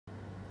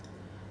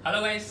Hello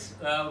guys,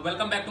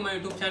 welcome back to my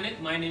YouTube channel.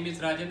 My name is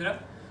Rajendra.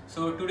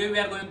 So today we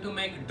are going to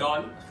make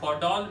doll. For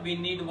doll we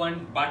need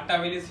one butt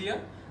towel is here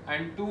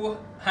and two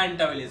hand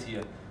towel is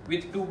here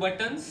with two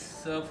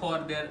buttons for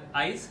their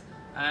eyes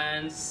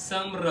and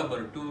some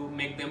rubber to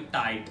make them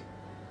tight.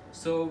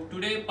 So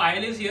today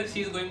Payal is here.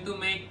 She is going to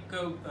make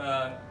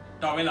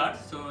towel art.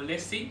 So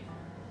let's see.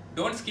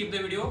 Don't skip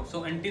the video.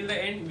 So until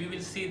the end we will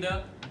see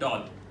the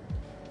doll.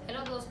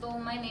 Hello दोस्तों,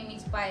 my name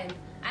is Payal.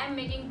 I am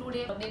making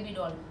today a baby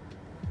doll.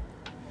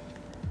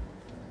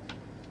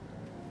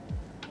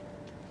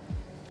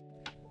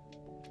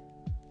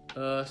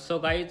 So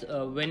guys,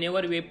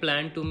 whenever we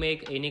plan to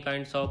make any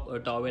kinds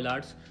of towel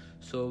arts,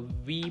 so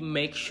we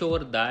make sure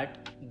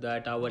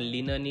that our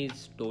linen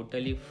is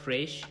totally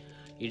fresh.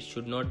 It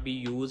should not be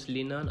used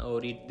linen,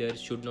 or there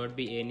should not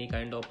be any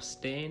kind of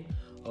stain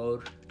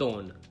or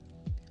tone.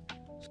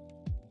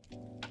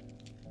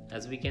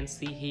 As we can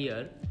see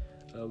here,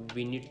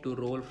 we need to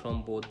roll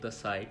from both the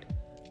side.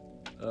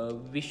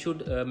 We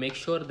should make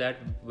sure that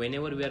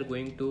whenever we are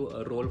going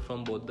to roll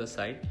from both the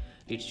side,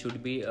 it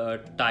should be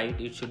tight,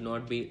 it should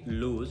not be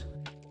loose.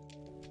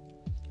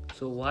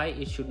 So why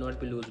it should not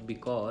be loose?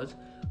 Because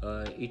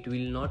it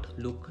will not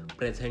look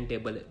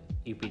presentable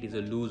if it is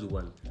a loose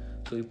one.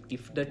 So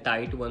if the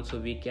tight one, so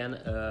we can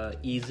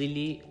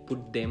easily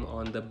put them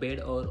on the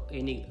bed or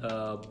any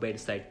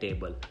bedside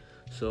table,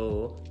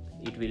 so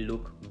it will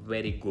look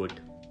very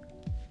good.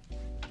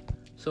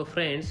 So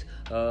friends,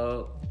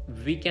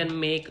 we can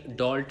make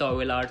doll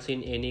towel arts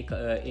in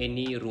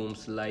any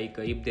rooms, like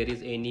if there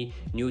is any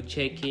new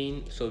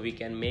check-in, so we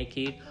can make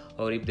it,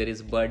 or if there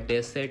is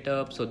birthday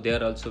setup, so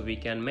there also we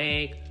can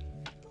make,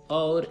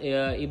 or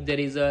if there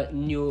is a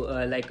new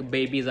like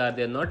babies are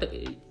there, not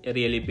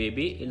really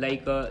baby,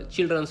 like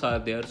childrens are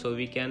there, so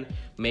we can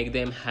make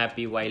them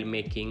happy while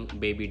making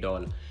baby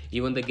doll.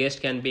 Even the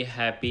guest can be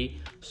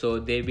happy, so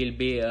they will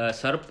be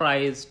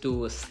surprised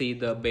to see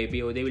the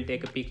baby, or they will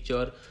take a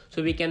picture,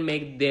 so we can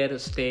make their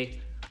stay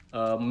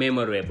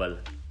memorable.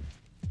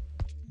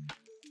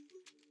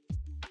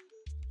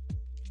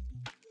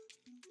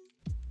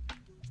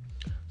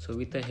 So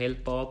with the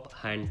help of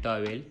hand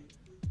towel,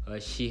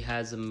 she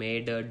has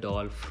made a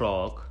doll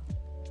frog.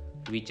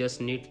 We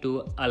just need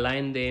to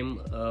align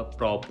them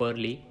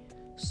properly,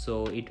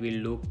 so it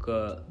will look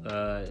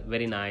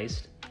very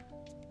nice.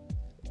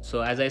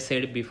 So as I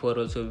said before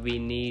also, we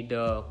need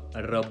a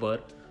rubber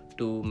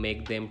to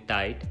make them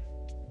tight.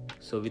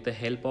 So with the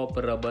help of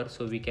rubber,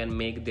 so we can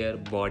make their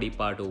body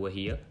part over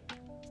here.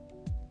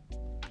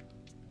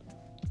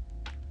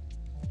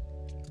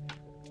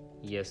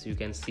 Yes, you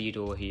can see it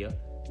over here.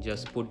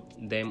 Just put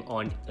them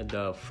on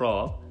the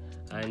frog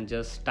and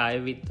just tie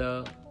with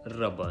the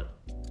rubber,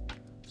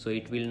 so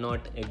it will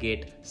not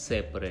get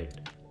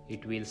separate,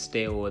 it will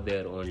stay over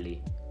there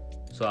only,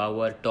 so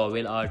our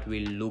towel art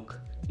will look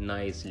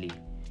nicely.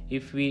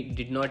 If we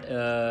did not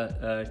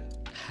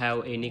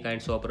have any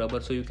kinds of rubber,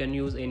 so you can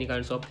use any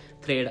kinds of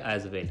thread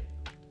as well.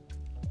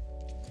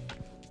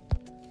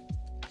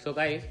 So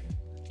guys,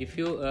 if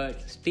you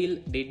still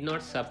did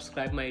not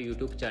subscribe my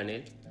YouTube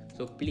channel,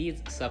 so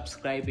please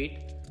subscribe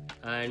it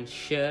and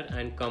share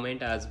and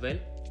comment as well,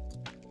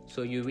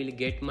 so you will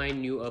get my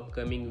new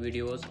upcoming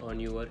videos on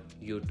your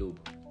YouTube.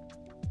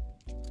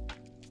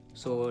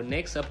 So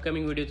next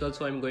upcoming videos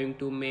also I'm going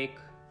to make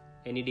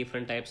any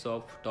different types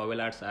of towel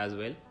arts as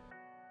well.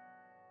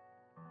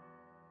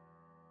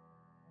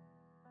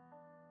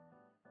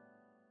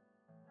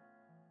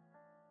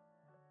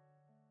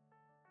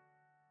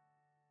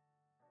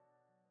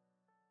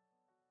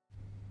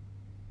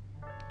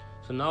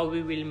 So now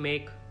we will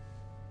make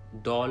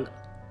doll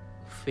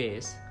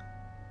face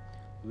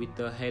with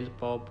the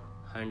help of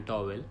hand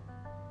towel.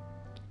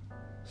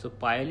 So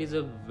Payal is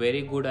a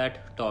very good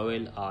at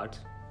towel art.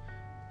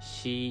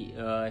 She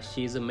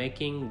is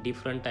making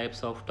different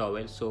types of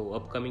towels. So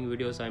upcoming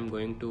videos I'm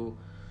going to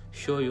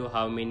show you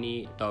how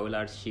many towel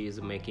arts she is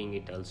making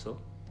it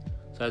also.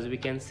 So as we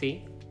can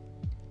see,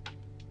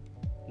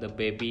 the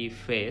baby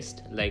face,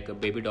 like a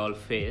baby doll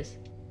face.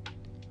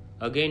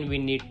 Again we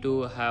need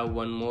to have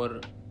one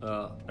more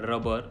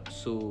rubber,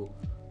 so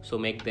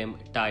make them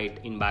tight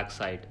in back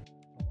side.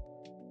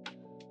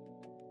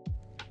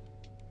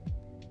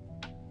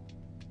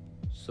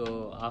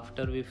 So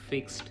after we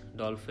fixed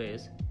doll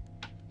face,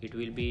 it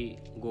will be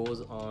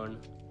goes on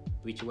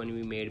which one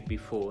we made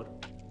before,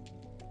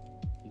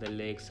 the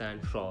legs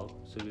and frog,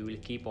 so we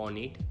will keep on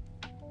it.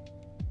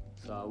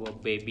 So our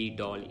baby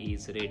doll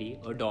is ready,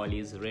 or doll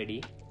is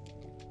ready.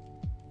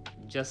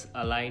 Just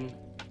align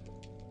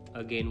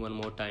again one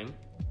more time.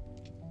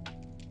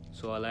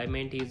 So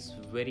alignment is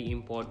very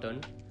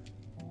important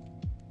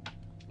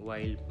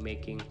while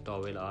making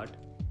towel art.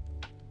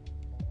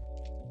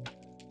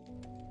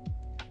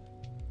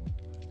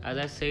 As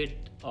I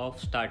said of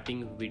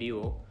starting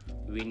video,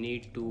 we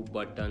need two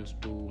buttons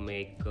to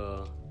make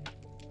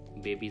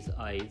baby's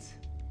eyes.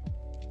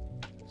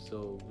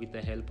 So with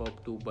the help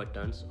of two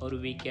buttons, or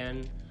we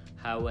can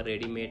have a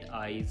ready-made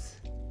eyes,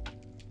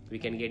 we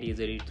can get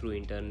easily through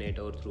internet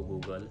or through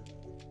Google.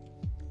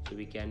 So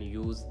we can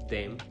use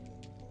them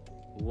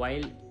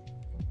while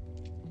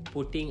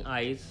putting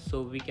eyes,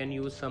 so we can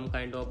use some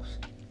kind of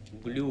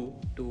glue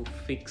to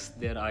fix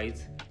their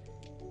eyes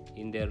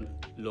in their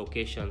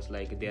locations,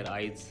 like their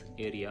eyes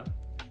area,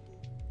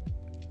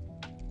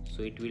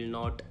 so it will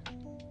not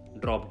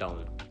drop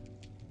down.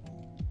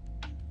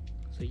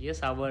 So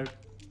yes, our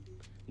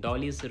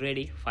doll is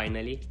ready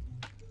finally.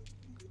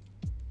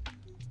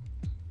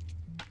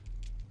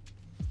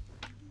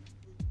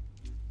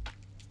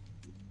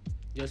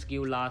 Just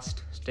give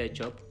last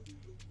stitch up.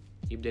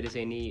 If there is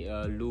any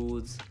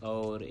loose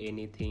or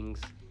anything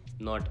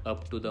not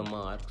up to the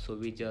mark, so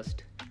we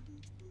just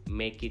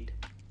make it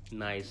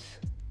nice.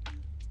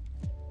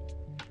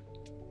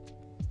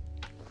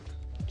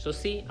 So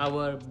see,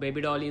 our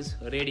baby doll is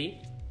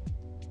ready.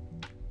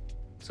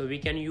 So we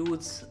can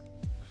use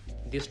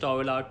this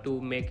towel art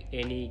to make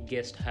any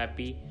guest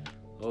happy,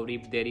 or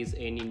if there is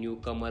any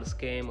newcomers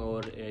came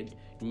or a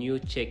new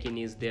check-in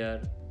is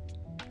there,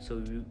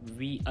 so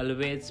we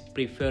always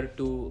prefer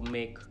to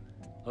make,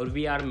 or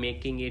we are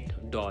making it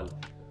doll,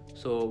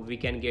 so we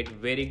can get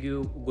very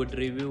good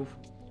review,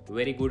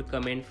 very good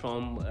comment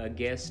from a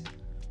guest,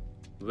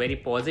 very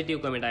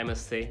positive comment I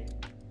must say.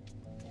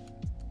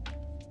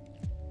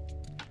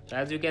 So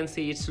as you can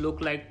see, it's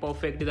look like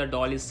perfectly the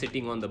doll is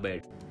sitting on the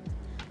bed.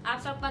 आप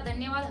सबका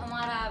धन्यवाद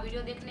हमारा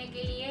video देखने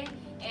के लिए,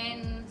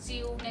 and C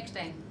you next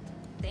time.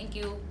 Thank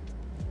you.